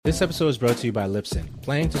This episode is brought to you by Libsyn.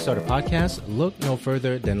 Planning to start a podcast? Look no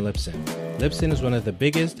further than Libsyn. Libsyn is one of the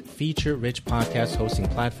biggest feature-rich podcast hosting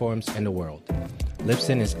platforms in the world.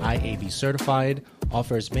 Libsyn is IAB certified,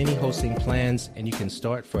 offers many hosting plans, and you can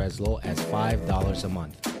start for as low as $5 a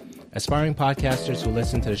month. Aspiring podcasters who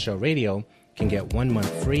listen to the show radio can get 1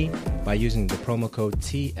 month free by using the promo code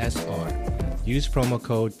TSR. Use promo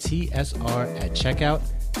code TSR at checkout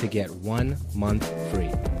to get 1 month free.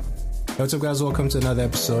 Hey, what's up, guys? Welcome to another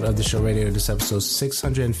episode of the show radio. This episode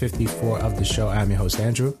 654 of the show. I'm your host,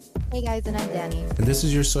 Andrew. Hey, guys, and I'm Danny. And this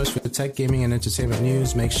is your source for the tech, gaming, and entertainment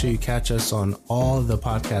news. Make sure you catch us on all the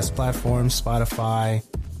podcast platforms, Spotify,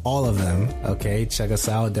 all of them. Okay, check us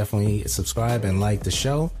out. Definitely subscribe and like the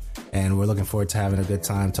show. And we're looking forward to having a good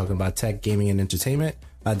time talking about tech, gaming, and entertainment.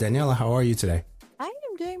 Daniela, how are you today? I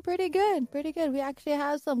am doing pretty good. We actually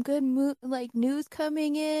have some good news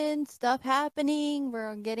coming in, stuff happening.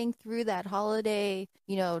 We're getting through that holiday,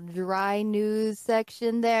 dry news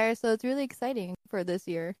section there. So it's really exciting for this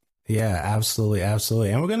year. Yeah, absolutely.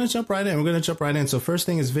 And we're going to jump right in. So first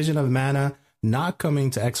thing is Vision of Mana not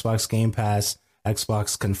coming to Xbox Game Pass.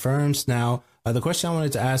 Xbox confirms. Now, the question I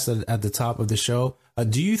wanted to ask at the top of the show,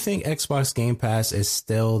 do you think Xbox Game Pass is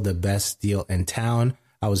still the best deal in town?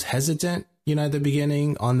 I was hesitant, at the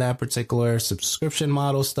beginning on that particular subscription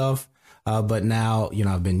model stuff. But now,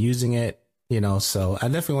 I've been using it, so I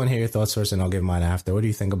definitely want to hear your thoughts first and I'll give mine after. What do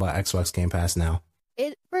you think about Xbox Game Pass now?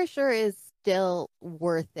 It for sure is still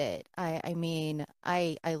worth it. I mean,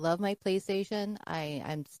 I love my PlayStation.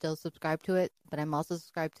 I'm still subscribed to it, but I'm also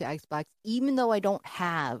subscribed to Xbox, even though I don't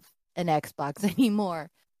have an Xbox anymore.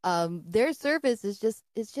 Their service is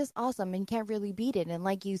just awesome and can't really beat it. And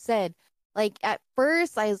like you said, at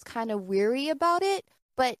first I was kind of weary about it,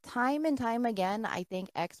 but time and time again, I think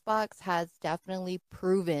Xbox has definitely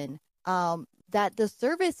proven that the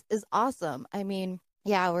service is awesome. I mean,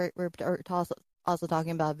 yeah, we're also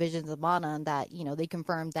talking about Visions of Mana, and that they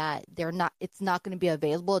confirmed that it's not going to be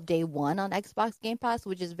available day one on Xbox Game Pass,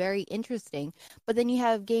 which is very interesting. But then you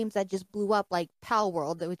have games that just blew up, like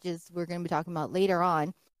Palworld, which is we're going to be talking about later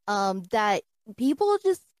on. That people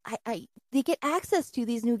just they get access to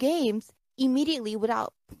these new games immediately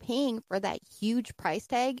without paying for that huge price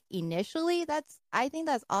tag initially. I think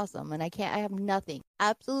that's awesome, and I have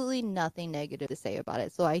absolutely nothing negative to say about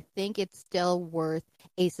it. So I think it's still worth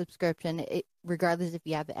a subscription, regardless if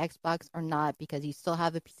you have the Xbox or not, because you still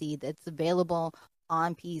have a PC that's available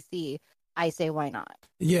on PC. I say why not?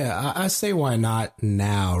 Yeah, I say why not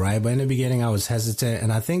now, right? But in the beginning, I was hesitant,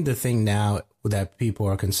 and I think the thing now that people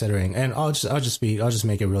are considering, and I'll just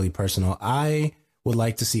make it really personal. I would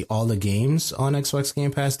like to see all the games on Xbox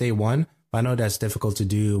Game Pass day one. I know that's difficult to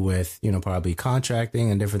do with, probably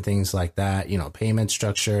contracting and different things like that, payment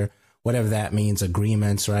structure, whatever that means,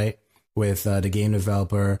 agreements, right, with the game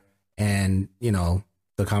developer and,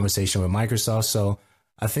 the conversation with Microsoft. So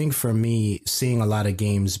I think for me, seeing a lot of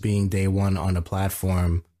games being day one on the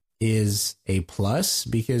platform is a plus,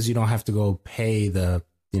 because you don't have to go pay the,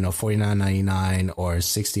 $49.99 or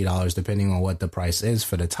 $60, depending on what the price is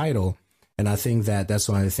for the title. And I think that that's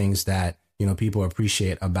one of the things that, people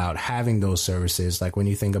appreciate about having those services. Like when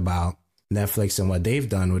you think about Netflix and what they've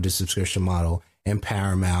done with the subscription model, and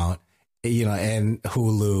Paramount, and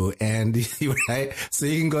Hulu, and right. So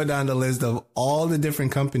you can go down the list of all the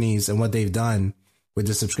different companies and what they've done with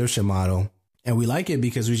the subscription model. And we like it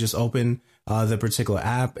because we just open the particular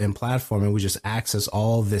app and platform and we just access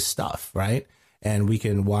all this stuff, right? And we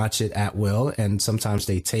can watch it at will. And sometimes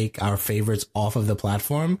they take our favorites off of the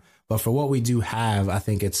platform. But for what we do have, I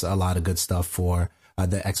think it's a lot of good stuff for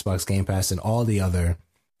the Xbox Game Pass and all the other,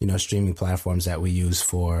 streaming platforms that we use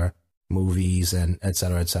for movies and et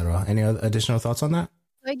cetera, et cetera. Any other additional thoughts on that?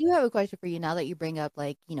 I do have a question for you now that you bring up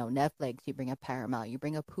Netflix, you bring up Paramount, you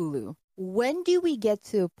bring up Hulu. When do we get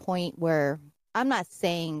to a point where, I'm not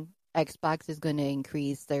saying Xbox is going to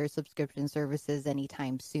increase their subscription services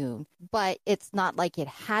anytime soon, but it's not like it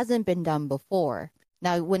hasn't been done before.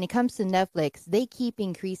 Now, when it comes to Netflix, they keep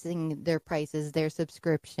increasing their prices, their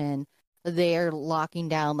subscription. They're locking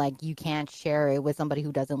down, you can't share it with somebody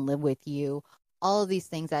who doesn't live with you. All of these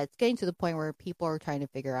things, that it's getting to the point where people are trying to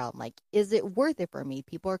figure out, is it worth it for me?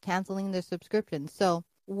 People are canceling their subscriptions. So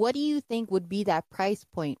what do you think would be that price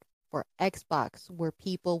point for Xbox where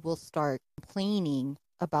people will start complaining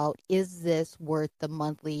about, is this worth the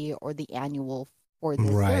monthly or the annual for this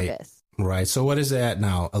service? Right. So what is it at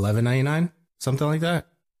now? $11.99? Something like that?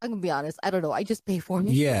 I'm going to be honest. I don't know. I just pay for it.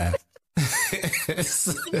 Yeah. I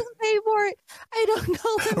just pay for it. I don't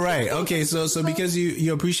know. Right. Okay. So because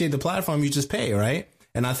you appreciate the platform, you just pay, right?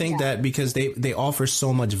 And I think that because they offer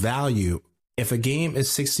so much value, if a game is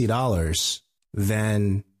 $60,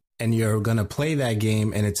 then and you're going to play that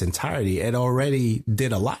game in its entirety, it already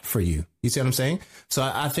did a lot for you. You see what I'm saying? So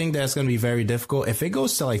I think that's going to be very difficult. If it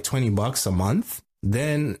goes to like $20 a month,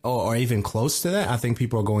 then, or even close to that, I think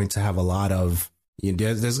people are going to have a lot of,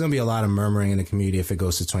 there's going to be a lot of murmuring in the community if it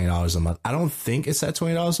goes to $20 a month. I don't think it's at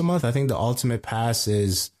 $20 a month. I think the ultimate pass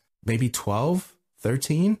is maybe 12,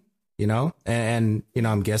 13, and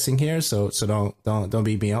I'm guessing here. So don't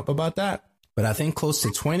beat me up about that. But I think close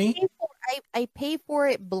to 20. I pay for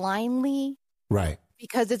it blindly. Right.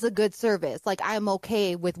 Because it's a good service. Like, I'm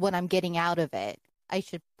okay with what I'm getting out of it. I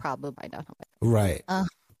should probably buy down. Right.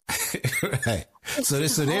 Right. So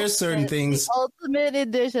there's certain things. The Ultimate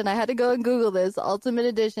Edition. I had to go and Google this. Ultimate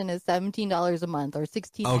Edition is $17 a month or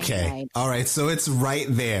 $16.99. Okay. All right. So it's right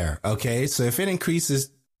there. Okay. So if it increases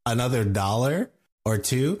another $1 or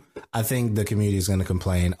 $2, I think the community is going to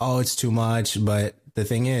complain. Oh, it's too much. But the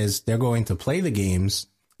thing is, they're going to play the games.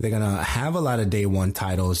 They're going to have a lot of day one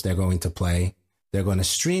titles they're going to play. They're going to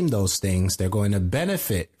stream those things. They're going to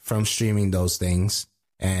benefit from streaming those things,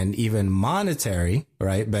 and even monetary,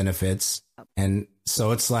 right, benefits. And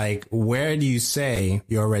so it's like, where do you say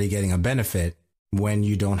you're already getting a benefit when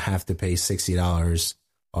you don't have to pay $60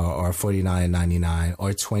 or $49.99 or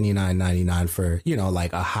 $29.99 for,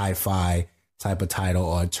 like a hi-fi type of title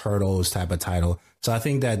or a Turtles type of title? So I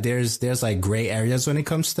think that there's like gray areas when it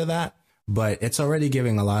comes to that, but it's already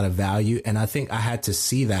giving a lot of value. And I think I had to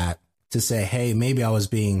see that to say, hey, maybe I was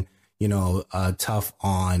being, tough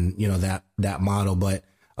on, that model. But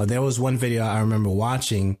there was one video I remember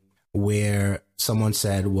watching where someone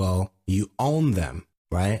said, well, you own them,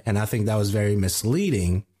 right? And I think that was very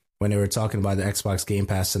misleading when they were talking about the Xbox Game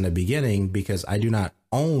Pass in the beginning, because I do not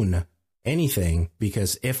own anything,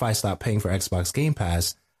 because if I stop paying for Xbox Game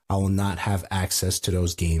Pass, I will not have access to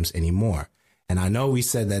those games anymore. And I know we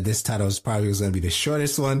said that this title is probably going to be the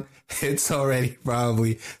shortest one. It's already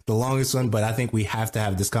probably the longest one, but I think we have to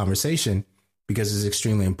have this conversation because it's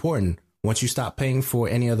extremely important. Once you stop paying for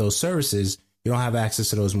any of those services, you don't have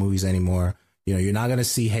access to those movies anymore. You're not going to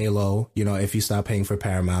see Halo, if you stop paying for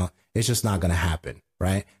Paramount. It's just not going to happen,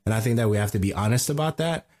 right? And I think that we have to be honest about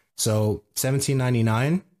that. So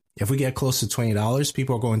 $17.99, if we get close to $20,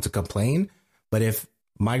 people are going to complain. But if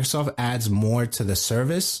Microsoft adds more to the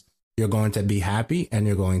service, you're going to be happy and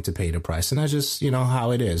you're going to pay the price. And that's just,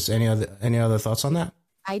 how it is. Any other thoughts on that?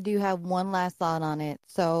 I do have one last thought on it.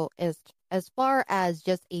 So as far as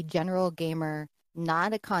just a general gamer,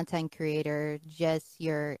 not a content creator, just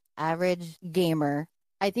your average gamer,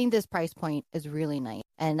 I think this price point is really nice.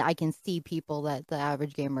 And I can see people that the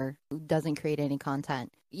average gamer who doesn't create any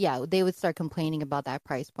content, they would start complaining about that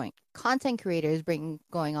price point. Content creators,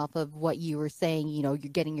 going off of what you were saying, you're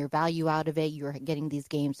getting your value out of it. You're getting these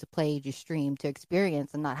games to play, to stream, to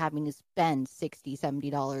experience, and not having to spend $60,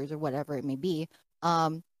 $70 or whatever it may be.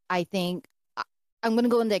 I think I'm going to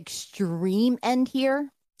go in the extreme end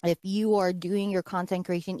here. If you are doing your content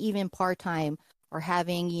creation, even part-time, or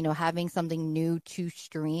having something new to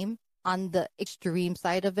stream, on the extreme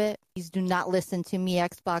side of it, please do not listen to me,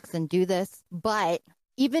 Xbox, and do this. But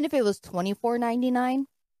even if it was $24.99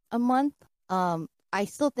 a month, I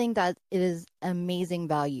still think that it is amazing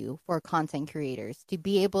value for content creators to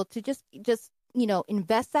be able to just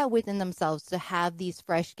invest that within themselves, to have these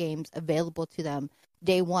fresh games available to them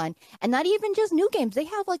day one. And not even just new games. They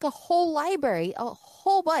have like a whole library, a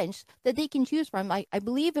whole bunch that they can choose from. I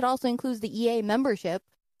believe it also includes the EA membership.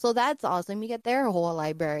 So that's awesome. You get their whole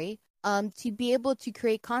library to be able to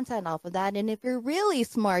create content off of that. And if you're really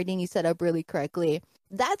smart and you set up really correctly,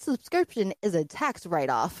 that subscription is a tax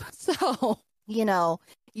write-off. So,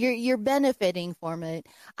 you're benefiting from it.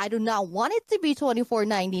 I do not want it to be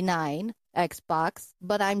 $24.99 Xbox,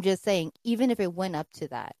 but I'm just saying, even if it went up to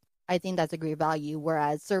that, I think that's a great value.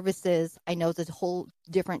 Whereas services, I know it's a whole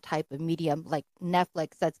different type of medium, like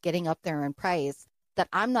Netflix, that's getting up there in price, that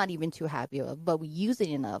I'm not even too happy with, but we use it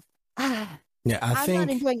enough. I'm not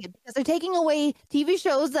enjoying it because they're taking away TV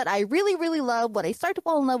shows that I really, really love. When I start to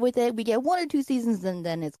fall in love with it, we get 1 or 2 seasons and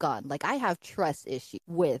then it's gone. Like, I have trust issues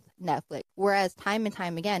with Netflix. Whereas time and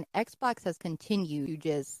time again, Xbox has continued to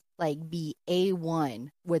just be A1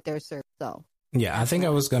 with their service. So yeah, I think I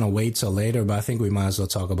was going to wait till later, but I think we might as well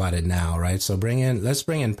talk about it now, right? So let's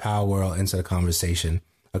bring in Palworld into the conversation.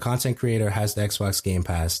 A content creator has the Xbox Game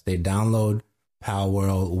Pass. They download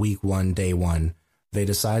Palworld week 1, day 1. They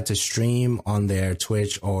decide to stream on their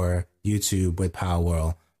Twitch or YouTube with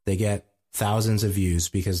Palworld. They get thousands of views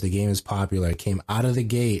because the game is popular. It came out of the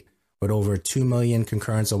gate with over 2 million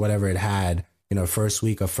concurrents or whatever it had, first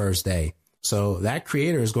week or first day. So that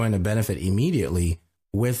creator is going to benefit immediately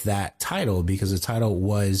with that title because the title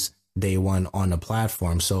was day one on the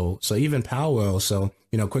platform. So even Palworld. So,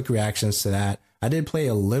 quick reactions to that. I did play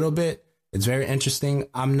a little bit. It's very interesting.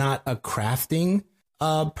 I'm not a crafting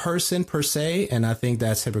person per se, and I think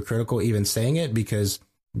that's hypocritical even saying it, because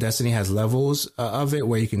Destiny has levels of it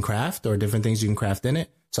where you can craft, or different things you can craft in it.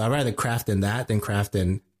 So I'd rather craft in that than craft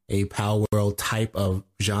in a Palworld type of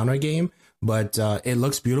genre game. But it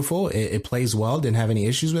looks beautiful. It plays well. Didn't have any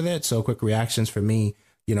issues with it. So quick reactions for me.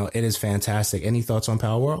 It is fantastic. Any thoughts on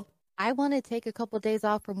Palworld? I want to take a couple of days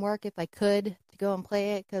off from work if I could to go and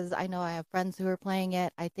play it, because I know I have friends who are playing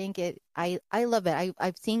it. I think I love it.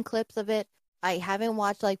 I've seen clips of it. I haven't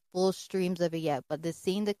watched like full streams of it yet, but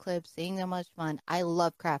seeing the clips, seeing how much fun. I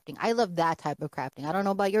love crafting. I love that type of crafting. I don't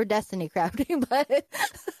know about your Destiny crafting, but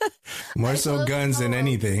more so guns than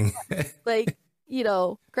anything. Like,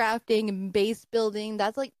 crafting and base building.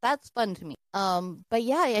 That's fun to me. But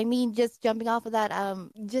yeah, I mean, just jumping off of that,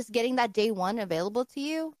 just getting that day one available to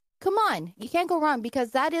you. Come on, you can't go wrong,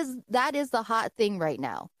 because that is the hot thing right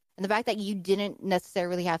now. And the fact that you didn't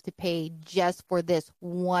necessarily have to pay just for this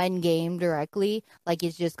one game directly, like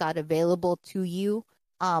it's just got available to you,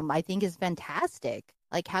 I think is fantastic.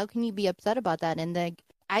 Like, how can you be upset about that? And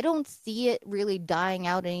I don't see it really dying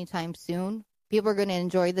out anytime soon. People are going to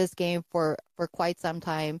enjoy this game for quite some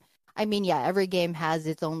time. I mean, yeah, every game has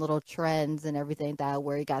its own little trends and everything that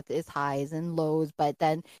where you got its highs and lows, but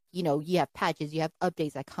then, you have patches, you have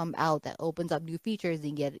updates that come out that opens up new features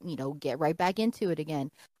and get right back into it again.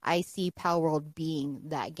 I see Palworld being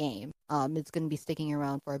that game. It's going to be sticking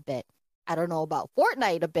around for a bit. I don't know about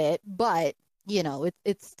Fortnite a bit, but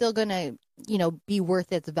it's still going to, be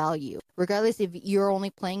worth its value, regardless if you're only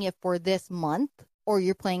playing it for this month or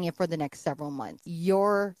you're playing it for the next several months.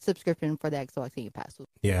 Your subscription for the Xbox Game Pass.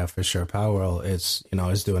 Yeah, for sure. Palworld, it's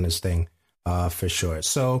doing its thing, for sure.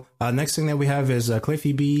 So next thing that we have is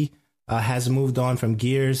Cliffy B has moved on from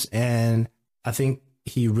Gears, and I think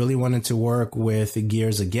he really wanted to work with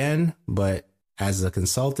Gears again, but as a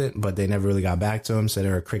consultant, but they never really got back to him, so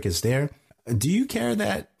there are crickets there. Do you care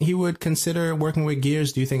that he would consider working with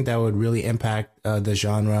Gears? Do you think that would really impact the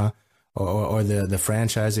genre or the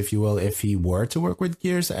franchise, if you will, if he were to work with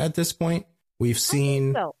Gears at this point? We've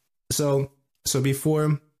seen so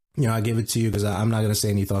before, I give it to you, because I'm not going to say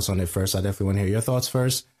any thoughts on it first. I definitely want to hear your thoughts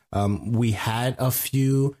first. We had a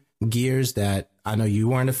few Gears that I know you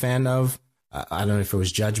weren't a fan of. I don't know if it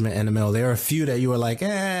was Judgment in the middle. There were a few that you were like,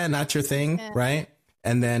 not your thing, right?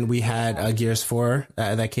 And then we had Gears 4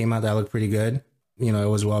 that came out that looked pretty good. It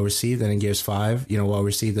was well received, and in Gears 5, well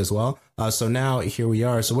received as well. So now here we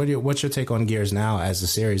are. So what's your take on Gears now as a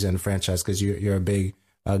series and a franchise? Because you're a big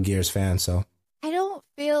Gears fan. So I don't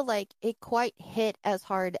feel like it quite hit as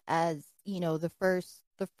hard as the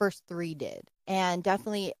first three did, and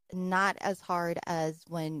definitely not as hard as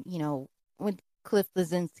when Cliff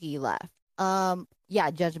Bleszinski left. Yeah,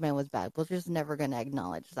 Judgment was bad. We're just never going to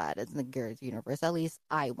acknowledge that as in the Gears universe. At least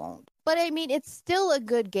I won't. But I mean, it's still a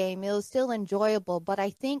good game. It was still enjoyable. But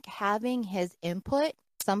I think having his input,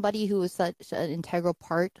 somebody who is such an integral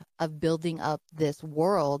part of building up this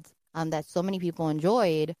world that so many people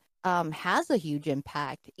enjoyed, has a huge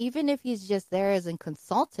impact. Even if he's just there as a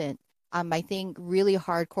consultant, I think really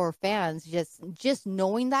hardcore fans just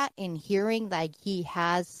knowing that and hearing like he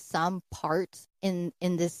has some parts in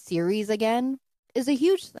this series again is a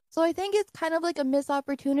huge thing. So I think it's kind of like a missed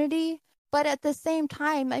opportunity, but at the same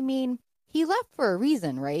time, I mean, he left for a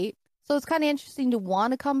reason, right? So it's kind of interesting to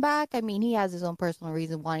want to come back. I mean, he has his own personal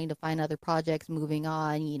reason wanting to find other projects, moving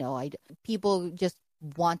on. People just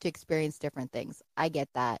want to experience different things. I get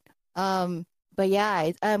that. But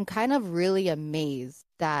yeah, I'm kind of really amazed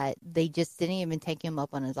that they just didn't even take him up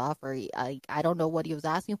on his offer. I don't know what he was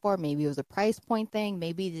asking for. Maybe it was a price point thing.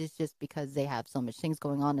 Maybe it's just because they have so much things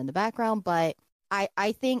going on in the background. But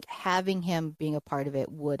I think having him being a part of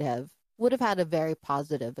it would have had a very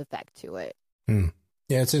positive effect to it.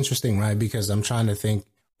 Yeah, it's interesting, right? Because I'm trying to think,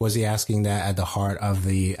 was he asking that at the heart of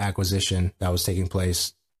the acquisition that was taking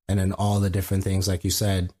place? And then all the different things, like you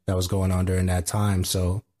said, that was going on during that time.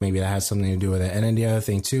 So maybe that has something to do with it. And then the other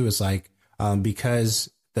thing, too, is like,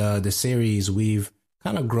 because the series, we've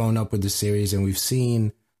kind of grown up with the series, and we've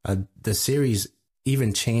seen the series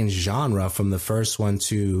even change genre from the first one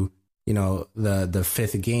to, the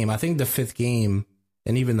fifth game. I think the fifth game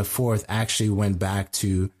and even the fourth actually went back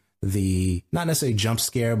to the, not necessarily jump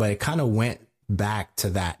scare, but it kind of went back to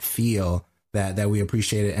that feel that we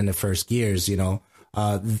appreciated in the first Gears.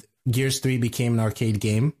 Gears 3 became an arcade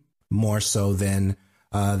game more so than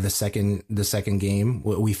the second game.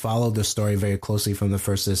 We followed the story very closely from the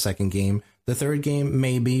first to the second game. The third game,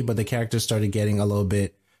 maybe, but the characters started getting a little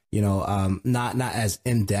bit, not as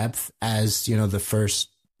in depth as, the first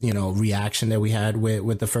reaction that we had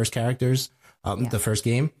with the first characters, the first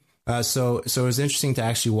game. So it was interesting to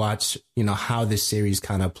actually watch, how this series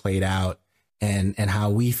kind of played out and how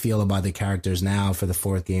we feel about the characters now for the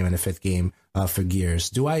fourth game and the fifth game for Gears.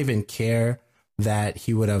 Do I even care that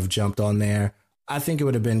he would have jumped on there? I think it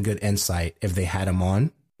would have been good insight if they had him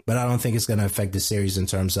on, but I don't think it's going to affect the series in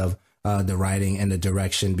terms of the writing and the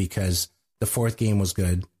direction, because the fourth game was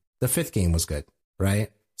good. The fifth game was good,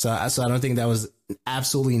 right? So I don't think that was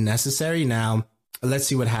absolutely necessary. Now, let's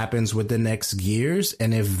see what happens with the next Gears.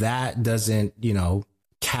 And if that doesn't,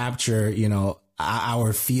 capture,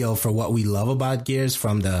 our feel for what we love about Gears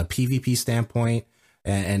from the PvP standpoint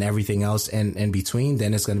and everything else in between,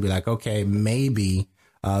 then it's going to be like, okay, maybe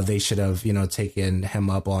they should have, taken him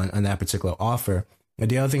up on that particular offer. And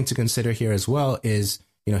the other thing to consider here as well is,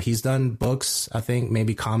 he's done books, I think,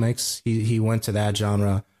 maybe comics. He went to that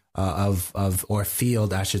genre or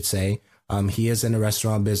field, I should say. He is in the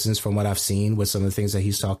restaurant business from what I've seen with some of the things that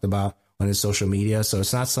he's talked about on his social media. So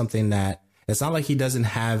it's not like he doesn't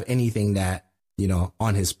have anything that,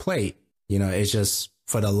 on his plate. It's just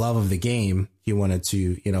for the love of the game, he wanted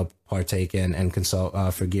to, partake in and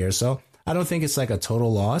consult for Gears. So I don't think it's like a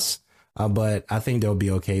total loss, but I think they'll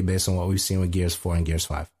be okay based on what we've seen with Gears 4 and Gears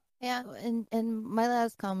 5. Yeah, and my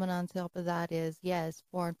last comment on top of that is, yes,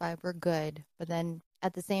 4 and 5 were good, but then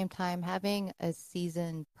at the same time, having a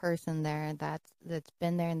seasoned person there that's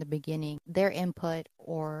been there in the beginning, their input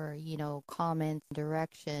or, comments,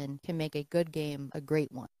 direction can make a good game a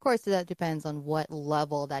great one. Of course, that depends on what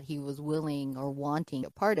level that he was willing or wanting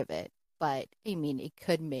a part of it, but I mean, it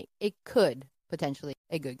could potentially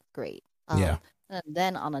a good great. Yeah. And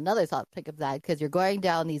then on another topic of that, because you're going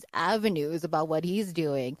down these avenues about what he's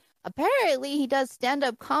doing, apparently he does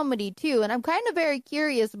stand-up comedy too, and I'm kind of very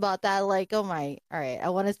curious about that. Like, all right, I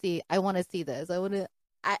want to see this.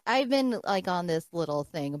 I've been like on this little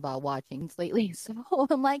thing about watching lately, so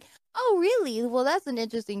I'm like, oh really? Well, that's an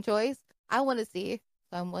interesting choice. I want to see.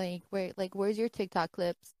 So I'm like, where's your TikTok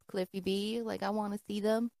clips, Cliffy B? Like, I want to see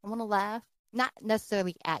them. I want to laugh, not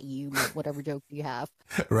necessarily at you, but whatever jokes you have.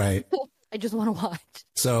 Right. I just want to watch.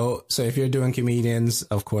 So if you're doing comedians,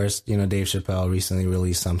 of course, Dave Chappelle recently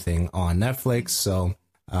released something on Netflix, so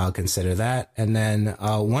I'll consider that. And then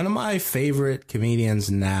one of my favorite comedians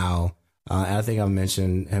now, I think I've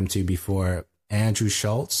mentioned him to you before, Andrew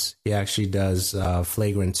Schultz. He actually does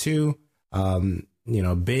Flagrant 2,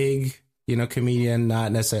 big, comedian,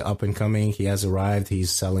 not necessarily up and coming. He has arrived.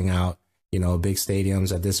 He's selling out, big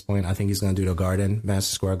stadiums at this point. I think he's going to do the Garden,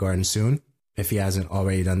 Madison Square Garden soon, if he hasn't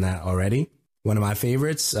already done that already. One of my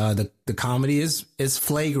favorites, the comedy is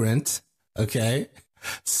Flagrant. Okay.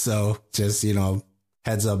 So just,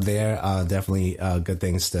 heads up there. Definitely good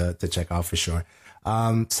things to check out for sure.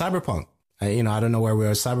 Cyberpunk, I don't know where we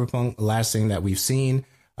are. Cyberpunk, last thing that we've seen,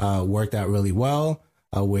 worked out really well,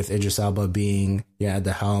 with Idris Elba being at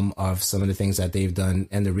the helm of some of the things that they've done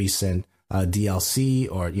in the recent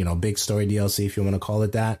DLC or, big story DLC, if you want to call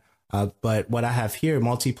it that. But what I have here,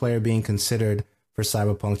 multiplayer being considered for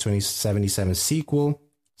Cyberpunk 2077 sequel,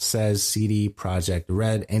 says CD Projekt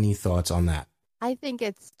Red. Any thoughts on that? I think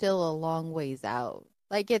it's still a long ways out.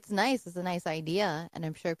 Like, it's nice. It's a nice idea, and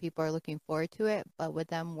I'm sure people are looking forward to it. But with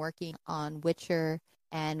them working on Witcher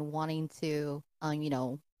and wanting to,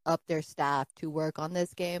 up their staff to work on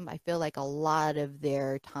this game, I feel like a lot of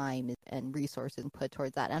their time and resources put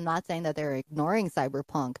towards that. I'm not saying that they're ignoring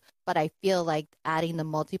Cyberpunk, but I feel like adding the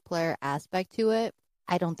multiplayer aspect to it,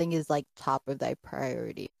 I don't think is like top of their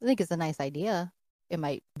priority. I think it's a nice idea. It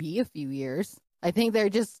might be a few years. I think they're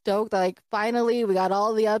just stoked, like, finally we got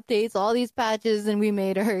all the updates, all these patches, and we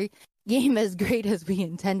made our game as great as we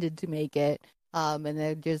intended to make it. And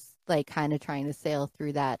they're just like kind of trying to sail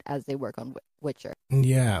through that as they work on Witcher.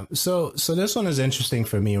 Yeah. So this one is interesting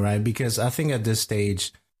for me, right? Because I think at this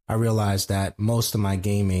stage, I realized that most of my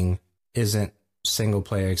gaming isn't single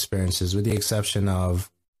player experiences, with the exception of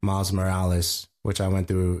Miles Morales, which I went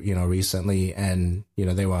through, recently, and,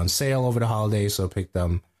 they were on sale over the holidays. So picked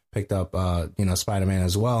up, Spider-Man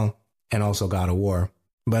as well, and also God of War.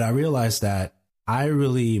 But I realized that I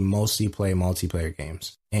really mostly play multiplayer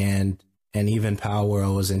games, and even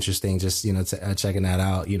Palworld was interesting, just, checking that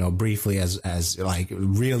out, briefly as like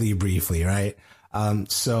really briefly. Right.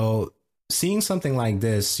 So seeing something like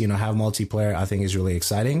this, have multiplayer, I think is really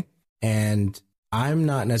exciting. And I'm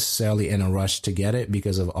not necessarily in a rush to get it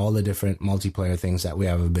because of all the different multiplayer things that we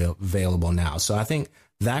have available now. So I think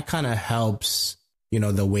that kind of helps,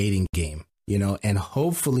 the waiting game, and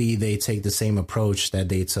hopefully they take the same approach that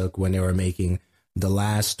they took when they were making the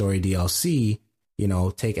last story DLC,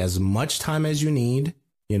 take as much time as you need,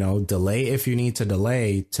 delay if you need to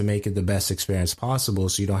delay to make it the best experience possible,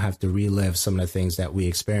 so you don't have to relive some of the things that we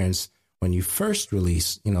experienced when you first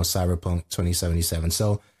released, Cyberpunk 2077.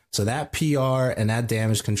 So that PR and that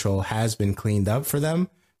damage control has been cleaned up for them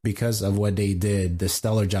because of what they did, the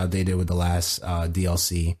stellar job they did with the last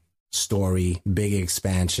DLC story, big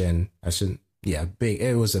expansion.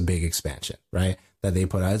 It was a big expansion, right? That they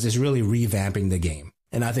put out. It's just really revamping the game.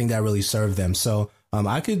 And I think that really served them. So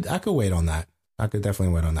I could wait on that. I could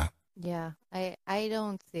definitely wait on that. Yeah, I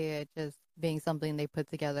don't see it just being something they put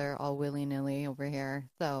together all willy-nilly over here.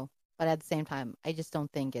 So, but at the same time, I just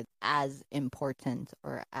don't think it's as important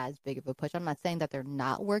or as big of a push. I'm not saying that they're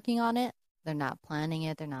not working on it. They're not planning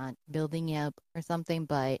it. They're not building it up or something,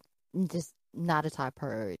 but just not a top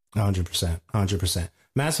priority. 100%.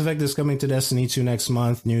 Mass Effect is coming to Destiny 2 next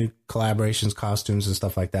month. New collaborations, costumes, and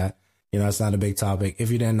stuff like that. It's not a big topic. If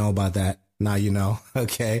you didn't know about that, now you know.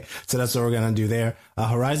 Okay, so that's what we're going to do there.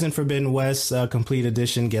 Horizon Forbidden West Complete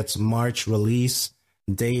Edition gets March release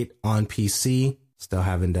date on PC. Still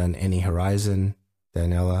haven't done any Horizon,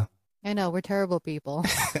 Daniela. I know, we're terrible people.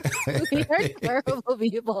 We are terrible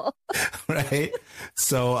people. Right?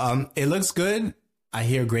 So it looks good. I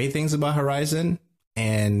hear great things about Horizon,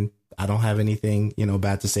 and I don't have anything,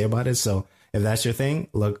 bad to say about it. So if that's your thing,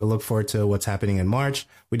 look forward to what's happening in March.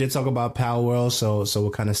 We did talk about Palworld, so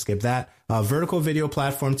we'll kind of skip that. Vertical video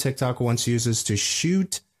platform TikTok wants users to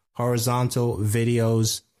shoot horizontal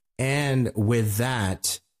videos, and with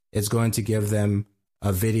that, it's going to give them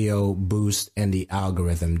a video boost in the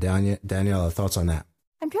algorithm. Daniela, thoughts on that?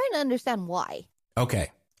 I'm trying to understand why.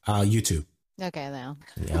 Okay, YouTube. Okay, now.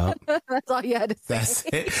 Yep. That's all you had to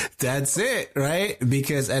say. That's it, right?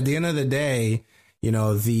 Because at the end of the day,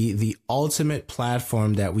 the ultimate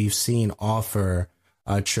platform that we've seen offer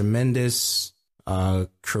tremendous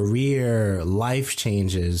career life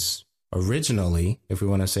changes originally, if we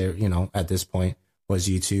want to say, at this point, was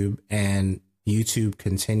YouTube. And YouTube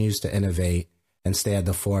continues to innovate and stay at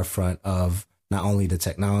the forefront of not only the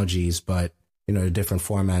technologies, but, the different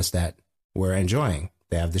formats that we're enjoying.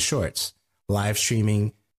 They have the shorts. Live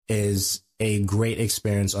streaming is a great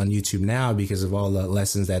experience on YouTube now because of all the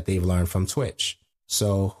lessons that they've learned from Twitch.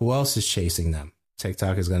 So who else is chasing them?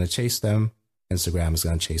 TikTok is going to chase them. Instagram is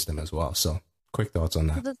going to chase them as well. So quick thoughts on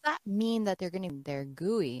that. So does that mean that their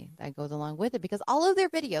GUI that goes along with it? Because all of their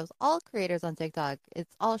videos, all creators on TikTok,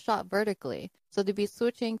 it's all shot vertically. So to be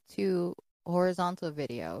switching to horizontal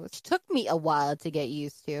videos, which took me a while to get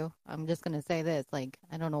used to. I'm just going to say this, I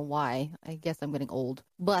don't know why. I guess I'm getting old,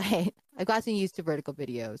 but I've gotten used to vertical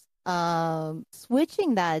videos.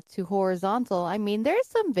 Switching that to horizontal, I mean, there's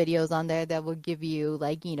some videos on there that will give you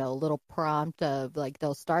a little prompt of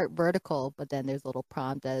they'll start vertical, but then there's a little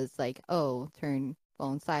prompt as turn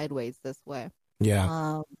phone sideways this way.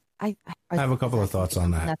 Yeah. I have a couple of thoughts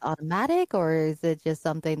on that. That's automatic, or is it just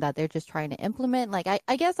something that they're just trying to implement?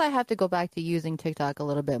 I guess I have to go back to using TikTok a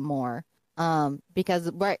little bit more.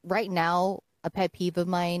 Because right now, a pet peeve of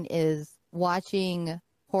mine is watching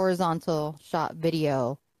horizontal shot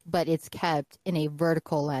video, but it's kept in a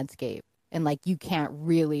vertical landscape, and you can't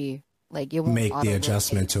really it won't make the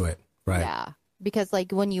adjustment to it, right? Yeah, because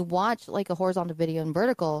when you watch a horizontal video in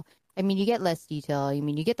vertical, I mean, you get less detail. I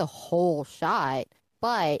mean, you get the whole shot,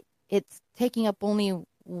 but it's taking up only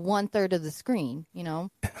 1/3 of the screen,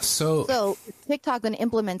 So TikTok going to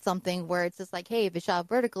implement something where it's just hey, if it's shot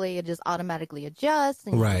vertically, it just automatically adjusts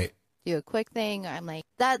and right. Do a quick thing. I'm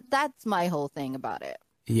that's my whole thing about it.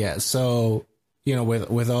 Yeah. So,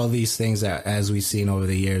 with all these things that, as we've seen over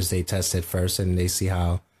the years, they test it first and they see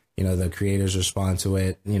how, the creators respond to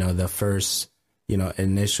it. The first,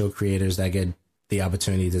 initial creators that get the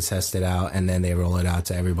opportunity to test it out, and then they roll it out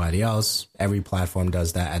to everybody else. Every platform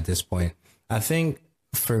does that at this point. I think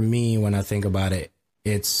for me, when I think about it,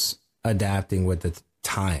 it's adapting with the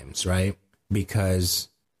times, right? Because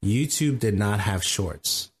YouTube did not have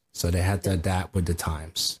shorts, so they had to adapt with the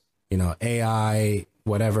times. AI,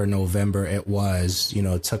 whatever November it was,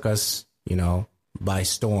 took us, by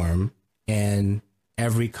storm, and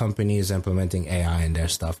every company is implementing AI in their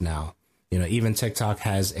stuff now. Even TikTok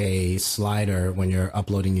has a slider when you're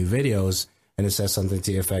uploading new videos, and it says something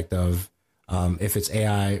to the effect of, if it's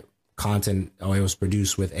AI content or it was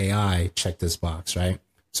produced with AI, check this box, right?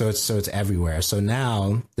 So it's everywhere. So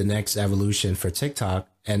now the next evolution for TikTok,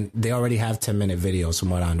 and they already have 10-minute videos from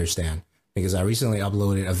what I understand, because I recently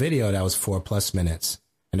uploaded a video that was 4+ minutes,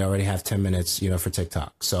 and they already have 10 minutes, for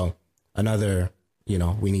TikTok. So another,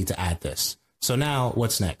 we need to add this. So now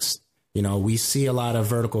what's next? We see a lot of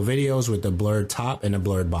vertical videos with the blurred top and a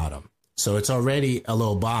blurred bottom. So it's already a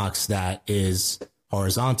little box that is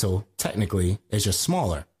horizontal. Technically, it's just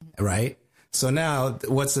smaller, right? So now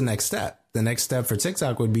what's the next step? The next step for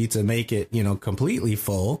TikTok would be to make it, completely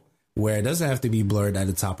full where it doesn't have to be blurred at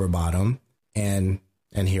the top or bottom. And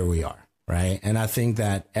here we are. Right. And I think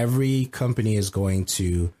that every company is going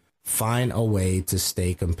to find a way to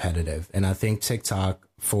stay competitive. And I think TikTok,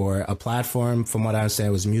 for a platform, from what I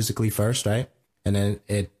understand, was Musically first, right? And then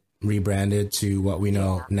it rebranded to what we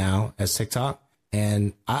know now as TikTok.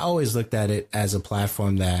 And I always looked at it as a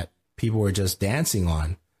platform that people were just dancing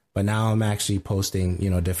on. But now I'm actually posting,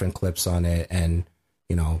 different clips on it and,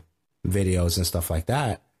 videos and stuff like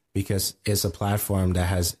that, because it's a platform that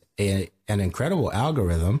has an incredible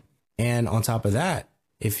algorithm. And on top of that,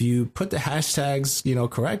 if you put the hashtags,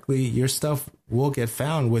 correctly, your stuff will get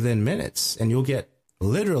found within minutes and you'll get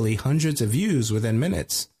literally hundreds of views within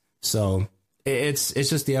minutes. So it's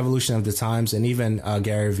just the evolution of the times. And even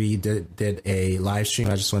Gary Vee did a live stream.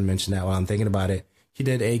 I just want to mention that while I'm thinking about it. He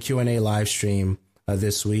did a Q&A live stream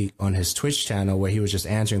this week on his Twitch channel where he was just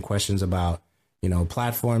answering questions about,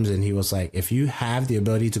 platforms. And he was like, if you have the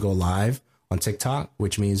ability to go live on TikTok,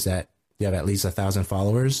 which means that you have at least 1,000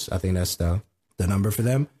 followers, I think that's the number for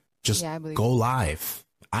them, just go live.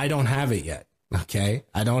 I don't have it yet. Okay.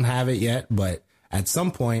 I don't have it yet, but at some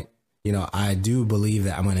point, I do believe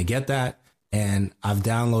that I'm going to get that. And I've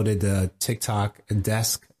downloaded the TikTok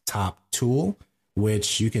desktop tool,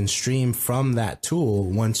 which you can stream from that tool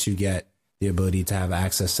once you get the ability to have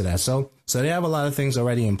access to that. So they have a lot of things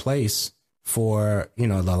already in place for, the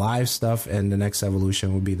live stuff. And the next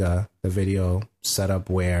evolution would be the video setup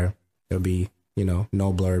where there'll be,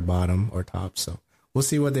 no blurred bottom or top. So we'll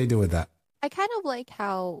see what they do with that. I kind of like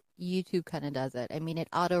how YouTube kind of does it. I mean, it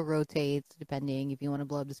auto rotates depending if you want to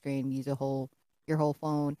blow up the screen, use your whole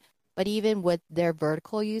phone. But even with their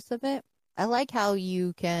vertical use of it, I like how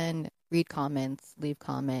you can read comments, leave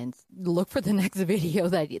comments, look for the next video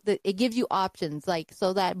that it gives you options, like,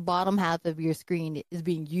 so that bottom half of your screen is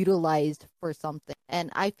being utilized for something. And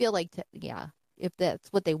I feel like, if that's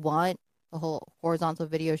what they want, the whole horizontal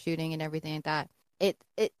video shooting and everything like that,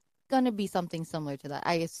 it's going to be something similar to that,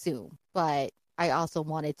 I assume. But I also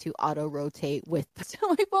wanted to auto rotate with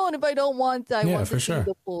my phone if I don't want to. I want to see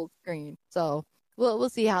the full screen. So we'll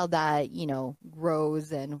see how that,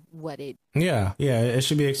 grows and what it. Yeah. It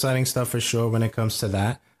should be exciting stuff for sure when it comes to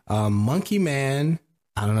that. Monkey Man,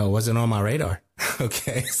 I don't know, wasn't on my radar.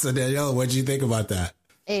 Okay. So Danielle, what'd you think about that?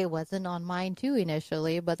 It wasn't on mine too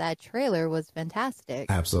initially, but that trailer was fantastic.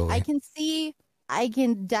 Absolutely. I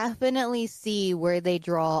can definitely see where they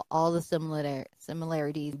draw all the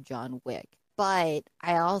similarities to John Wick. But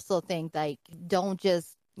I also think, like, don't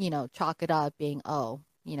just, chalk it up being,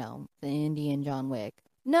 the Indian John Wick.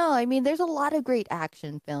 No, I mean, there's a lot of great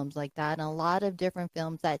action films like that, and a lot of different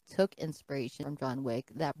films that took inspiration from John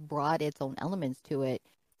Wick that brought its own elements to it,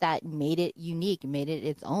 that made it unique, made it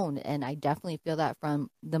its own. And I definitely feel that from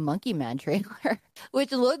the Monkey Man trailer,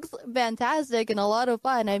 which looks fantastic and a lot of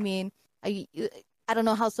fun. I mean, I don't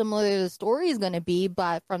know how similar the story is going to be,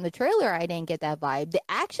 but from the trailer, I didn't get that vibe. The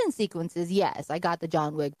action sequences, yes, I got the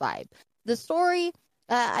John Wick vibe. The story,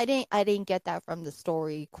 I didn't get that from the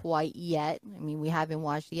story quite yet. I mean, we haven't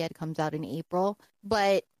watched it yet. It comes out in April.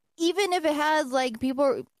 But even if it has, like,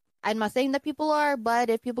 people, I'm not saying that people are,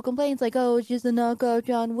 but if people complain, it's like, oh, it's just a knockoff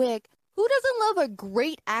John Wick. Who doesn't love a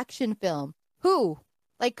great action film? Who?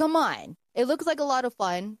 Like, come on. It looks like a lot of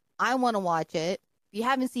fun. I want to watch it. If you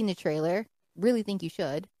haven't seen the trailer, really think you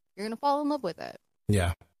should. You're going to fall in love with it.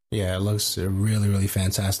 Yeah. It looks really, really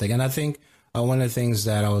fantastic. And I think one of the things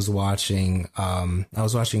that I was watching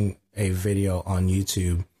a video on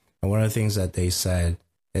YouTube, and one of the things that they said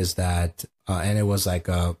is that, and it was like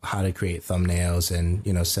how to create thumbnails and,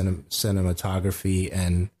 cinematography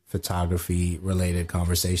and photography related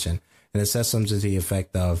conversation. And it says something to the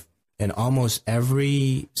effect of, in almost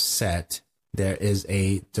every set, there is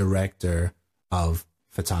a director of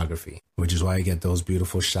photography, which is why you get those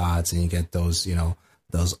beautiful shots and you get those,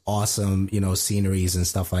 those awesome, sceneries and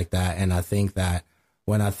stuff like that. And I think that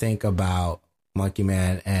when I think about Monkey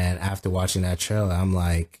Man, and after watching that trailer, I'm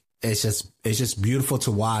like, it's just beautiful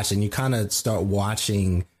to watch. And you kind of start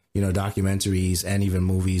watching, documentaries and even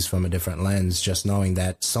movies from a different lens, just knowing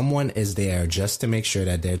that someone is there just to make sure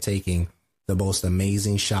that they're taking the most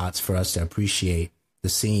amazing shots for us to appreciate the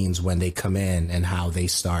scenes when they come in and how they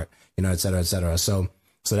start, et cetera, et cetera. So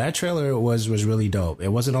that trailer was really dope. It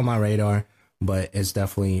wasn't on my radar, but it's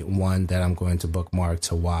definitely one that I'm going to bookmark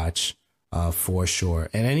to watch for sure.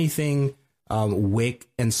 And anything Wick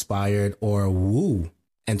inspired or Woo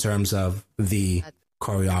in terms of the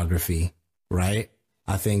choreography, right?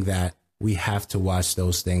 I think that we have to watch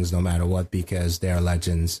those things no matter what, because they're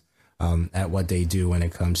legends at what they do when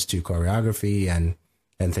it comes to choreography and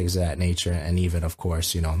and things of that nature. And even, of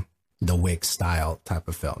course, the Wick style type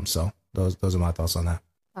of film. So those are my thoughts on that.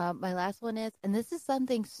 My last one is, and this is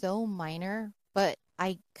something so minor, but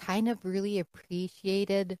I kind of really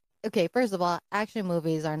appreciated. Okay, first of all, action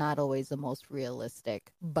movies are not always the most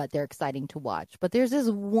realistic, but they're exciting to watch. But there's this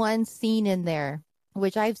one scene in there,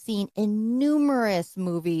 which I've seen in numerous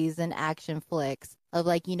movies and action flicks of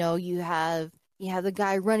like, you have the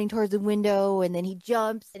guy running towards the window and then he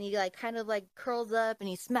jumps and he like kind of like curls up and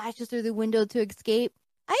he smashes through the window to escape.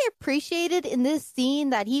 I appreciated in this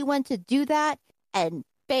scene that he went to do that and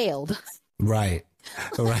failed. Right.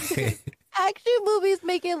 Right. Action movies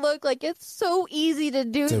make it look like it's so easy to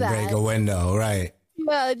do to that. break a window, right?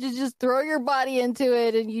 Yeah, just throw your body into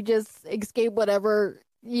it and you just escape whatever,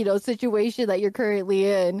 situation that you're currently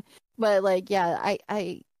in. But like, yeah,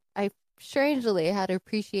 I strangely had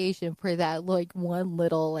appreciation for that like one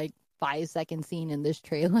little like 5-second scene in this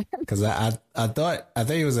trailer. Because I thought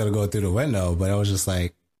he was gonna go through the window, but I was just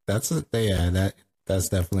like, that's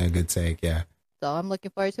definitely a good take, yeah. So I'm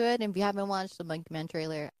looking forward to it. And if you haven't watched the Monkey Man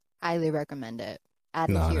trailer, highly recommend it. Add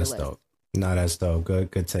it to your list. Dope. No, that's dope.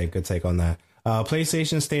 Good take on that.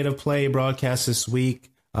 PlayStation State of Play broadcast this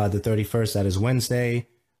week, the 31st. That is Wednesday.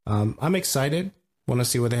 I'm excited. Want to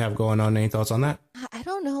see what they have going on. Any thoughts on that? I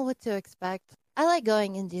don't know what to expect. I like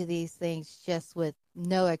going into these things just with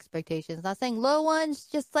no expectations. Not saying low ones,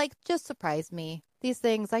 just surprise me. These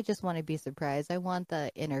things, I just want to be surprised. I want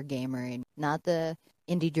the inner gamer and not the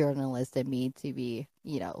indie journalist in me to be,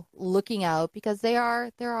 looking out, because there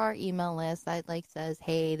are email lists that like says,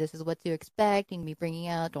 hey, this is what to expect and be bringing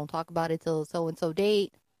out. Don't talk about it till so and so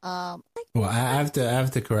date. Well, I have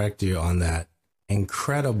to correct you on that.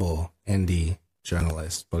 Incredible indie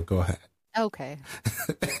journalist, but go ahead. Okay.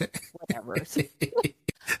 Whatever.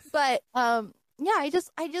 But yeah, I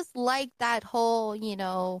just like that whole, we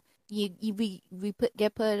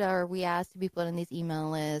asked to be put on these email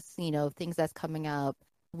lists, things that's coming up,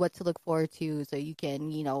 what to look forward to, so you can,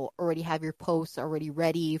 already have your posts already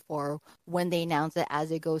ready for when they announce it as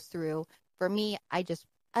it goes through. For me, I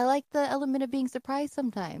like the element of being surprised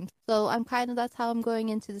sometimes. So that's how I'm going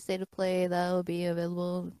into the State of Play that will be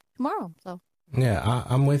available tomorrow. So yeah,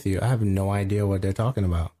 I'm with you. I have no idea what they're talking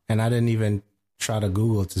about. And I didn't even try to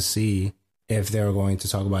Google to see if they were going to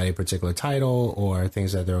talk about a particular title or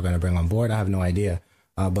things that they were going to bring on board. I have no idea,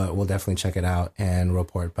 but we'll definitely check it out and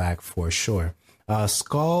report back for sure.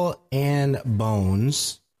 Skull and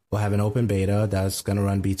Bones will have an open beta that's going to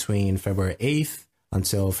run between February 8th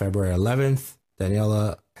until February 11th.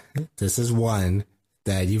 Daniela, this is one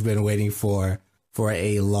that you've been waiting for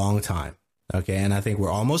a long time. Okay, and I think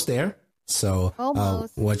we're almost there. So,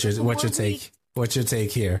 what's your take? What's your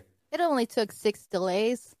take here? It only took 6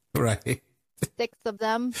 delays. Right. 6 of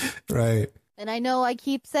them. Right. And I know I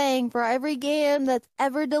keep saying for every game that's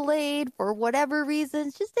ever delayed for whatever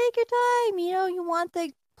reasons, just take your time. You want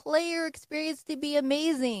the player experience to be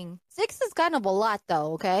amazing. 6 is kind of a lot,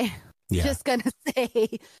 though. Okay. Yeah. Just gonna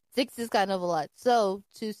say 6 is kind of a lot. So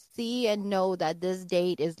to see and know that this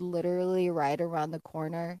date is literally right around the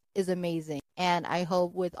corner is amazing. And I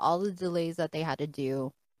hope with all the delays that they had to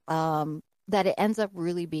do, that it ends up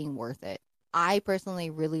really being worth it. I personally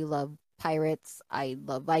really love pirates. I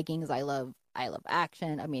love Vikings. I love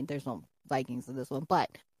action. I mean, there's no Vikings in this one, but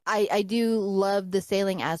I do love the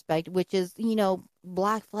sailing aspect, which is,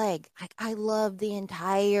 Black Flag. I love the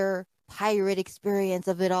entire pirate experience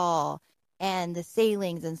of it all and the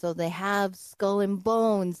sailings. And so they have Skull and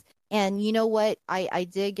Bones. And you know what? I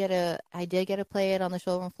did get to play it on the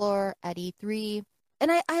showroom floor at E3,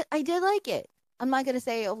 and I did like it. I'm not gonna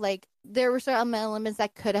say there were certain elements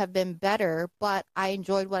that could have been better, but I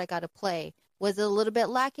enjoyed what I got to play. Was it a little bit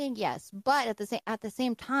lacking? Yes, but at the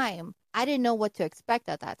same time, I didn't know what to expect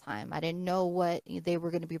at that time. I didn't know what they were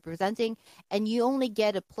going to be presenting, and you only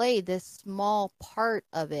get to play this small part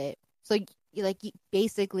of it. So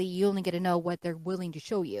basically, you only get to know what they're willing to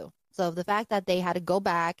show you. So the fact that they had to go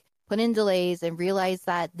back, put in delays, and realize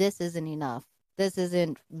that this isn't enough. This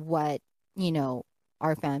isn't what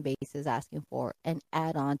our fan base is asking for, and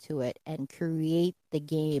add on to it and create the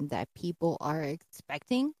game that people are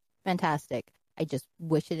expecting. Fantastic. I just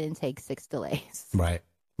wish it didn't take 6 delays. Right.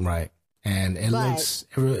 And it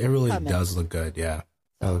really does look good. Yeah.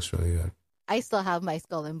 That looks really good. I still have my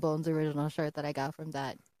Skull and Bones original shirt that I got from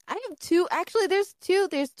that. I have 2. Actually, there's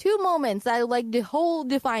 2 moments I like the whole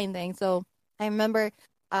define thing. So I remember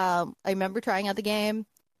trying out the game,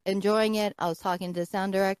 enjoying it. I was talking to the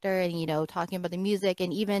sound director and, talking about the music,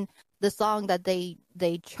 and even the song that they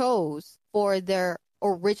chose for their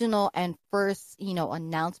original and first,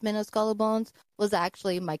 announcement of Skull and Bones was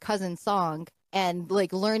actually my cousin's song and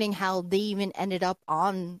like learning how they even ended up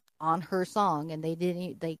on her song, and they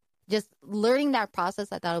didn't like just learning that process.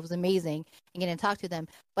 I thought it was amazing and getting to talk to them,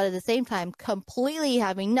 but at the same time, completely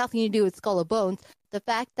having nothing to do with Skull and Bones. The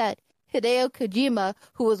fact that Hideo Kojima,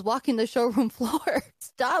 who was walking the showroom floor,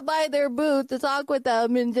 stopped by their booth to talk with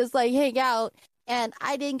them and just like hang out. And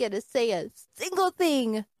I didn't get to say a single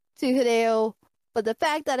thing to Hideo, but the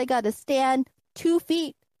fact that I got to stand 2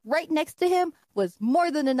 feet right next to him was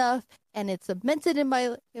more than enough, and it cemented in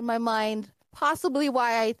my mind possibly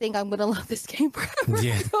why I think I'm gonna love this game forever.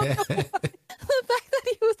 Yeah. The fact that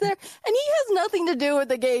he was there, and he has nothing to do with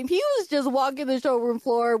the game. He was just walking the showroom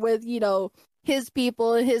floor with, you know, his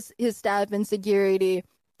people and his staff and security,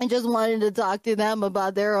 and just wanted to talk to them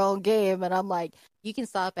about their own game. And I'm like, you can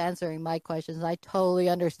stop answering my questions. I totally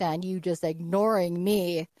understand you just ignoring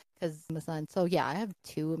me because I'm a son. So yeah, I have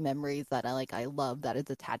 2 memories that I love that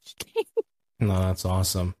it's attached to. No, that's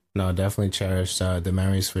awesome. No, definitely cherish the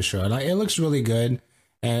memories for sure. Like, it looks really good.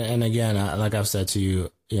 And again, like I've said to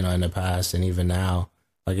you, you know, in the past and even now,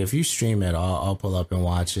 like if you stream it, I'll pull up and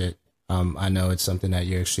watch it. I know it's something that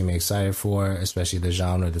you're extremely excited for, especially the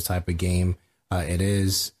genre, the type of game it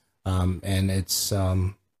is. And it's,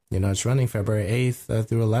 you know, it's running February 8th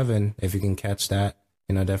through 11. If you can catch that,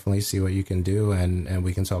 you know, definitely see what you can do. And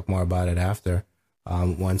we can talk more about it after,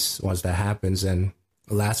 once that happens. And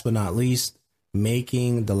last but not least,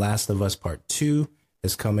 making The Last of Us Part 2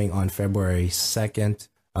 is coming on February 2nd.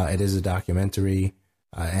 It is a documentary,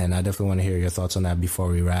 and I definitely want to hear your thoughts on that before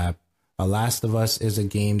we wrap. Last of Us is a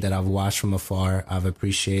game that I've watched from afar. I've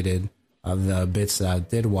appreciated the bits that I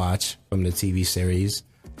did watch from the TV series.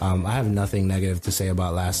 I have nothing negative to say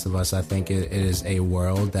about Last of Us. I think it is a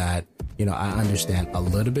world that, you know, I understand a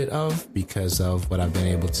little bit of because of what I've been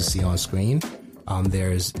able to see on screen.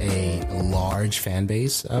 There's a large fan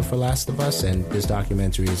base for Last of Us, and this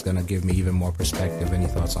documentary is going to give me even more perspective. Any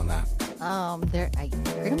thoughts on that?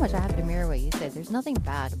 Pretty much I have to mirror what you said. There's nothing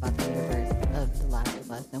bad about the universe of The Last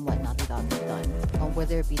of Us and what Naughty Dog has done,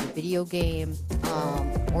 whether it be the video game,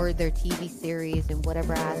 or their TV series in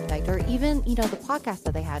whatever aspect, or even, you know, the podcast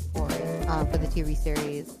that they had for the TV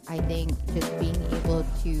series. I think just being able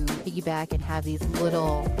to piggyback and have these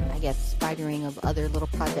little, I guess, spidering of other little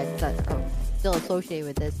projects that are still associated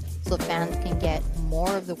with this, so fans can get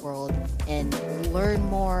more of the world and learn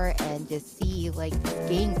more and just see like this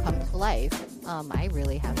game come to life. I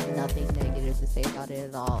really have nothing negative to say about it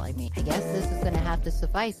at all. I mean, I guess this is going to have to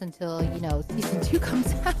suffice until, you know, season 2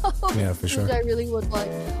 comes out. Yeah, for sure. Which I really would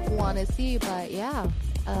want to see, but yeah,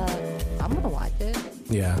 I'm going to watch it.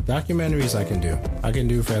 Yeah, documentaries I can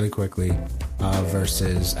do fairly quickly,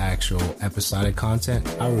 versus actual episodic content.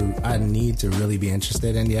 I need to really be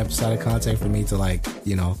interested in the episodic content for me to, like,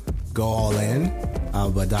 you know, go all in.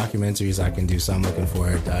 But documentaries I can do, so I'm looking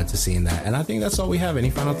forward to seeing that. And I think that's all we have.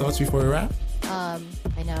 Any final thoughts before we wrap?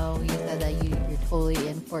 I know you said that you're totally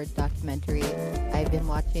in for a documentary. I've been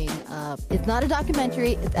watching, it's not a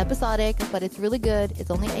documentary, it's episodic, but it's really good.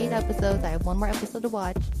 It's only 8 episodes. I have 1 more episode to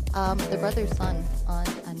watch. The Brother's Son on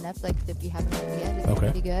Netflix, if you haven't watched it yet. It's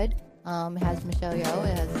pretty good. It has Michelle Yeoh.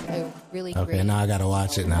 It has a really great... Okay, now I gotta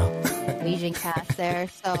watch it now. Asian cast there.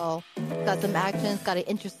 So, it's got some action. It's got an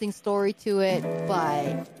interesting story to it,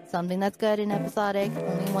 but something that's good and episodic.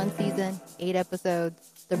 Only 1 season, 8 episodes.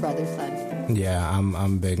 The Brother's Son. Yeah, I'm a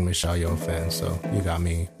big Michelle Yeoh fan, so you got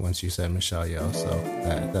me once you said Michelle Yeoh, so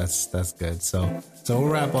that's good. So we'll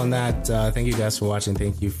wrap on that. Thank you guys for watching.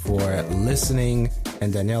 Thank you for listening.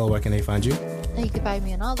 And Daniela, where can they find you? You can find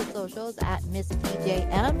me on all the socials at Miss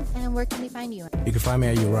DJM. And where can they find you? You can find me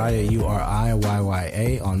at Uriah,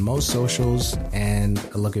 Uriyya, on most socials. And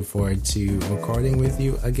looking forward to recording with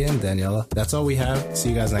you again, Daniela. That's all we have. See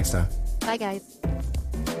you guys next time. Bye, guys.